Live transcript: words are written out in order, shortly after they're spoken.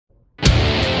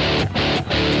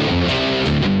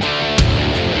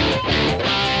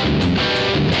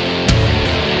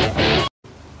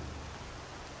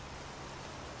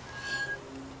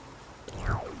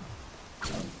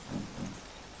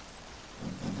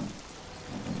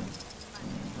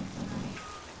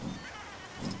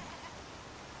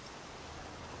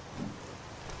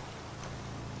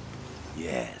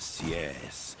Yes,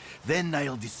 yes. Then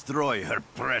I'll destroy her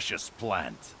precious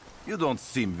plant. You don't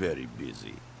seem very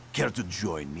busy. Care to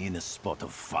join me in a spot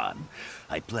of fun?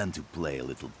 I plan to play a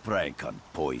little prank on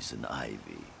Poison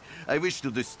Ivy. I wish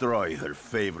to destroy her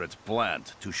favorite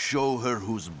plant to show her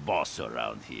who's boss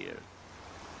around here.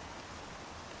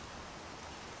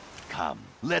 Come,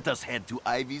 let us head to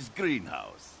Ivy's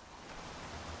greenhouse.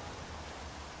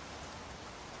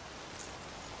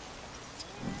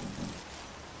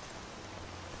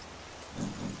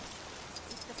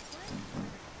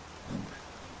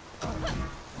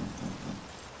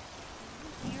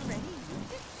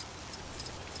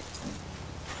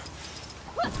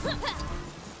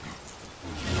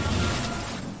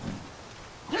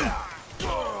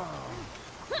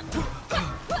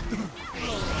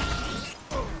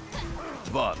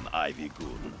 One Ivy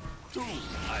Goon, two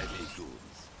Ivy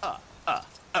Goons.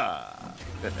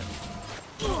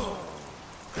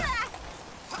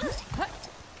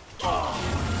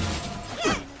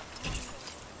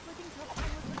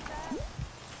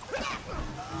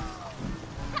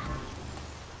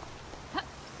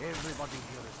 Everybody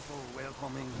here is so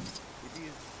welcoming. It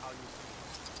is how you see.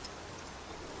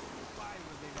 Why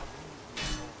would they not use me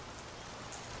more?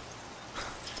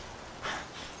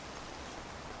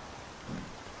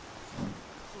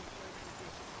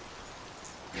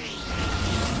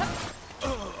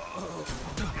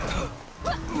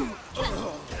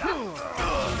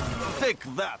 Take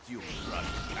that, you bloody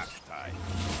cacti!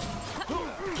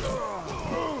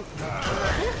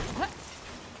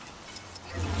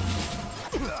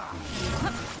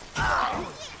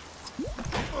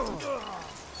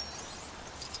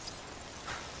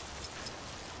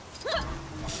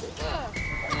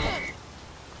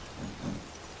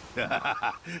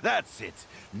 That's it.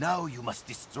 Now you must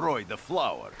destroy the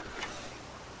flower.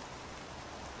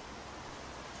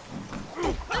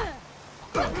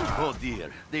 Oh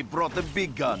dear, they brought the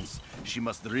big guns. She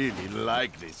must really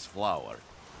like this flower.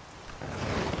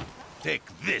 Take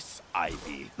this,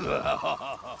 Ivy.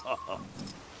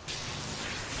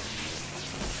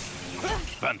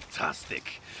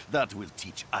 Fantastic. That will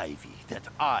teach Ivy that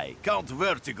I, Count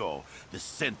Vertigo, the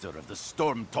center of the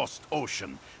storm-tossed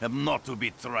ocean, am not to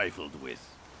be trifled with.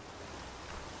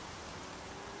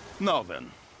 Now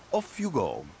then, off you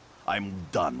go. I'm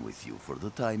done with you for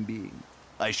the time being.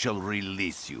 I shall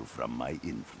release you from my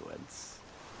influence.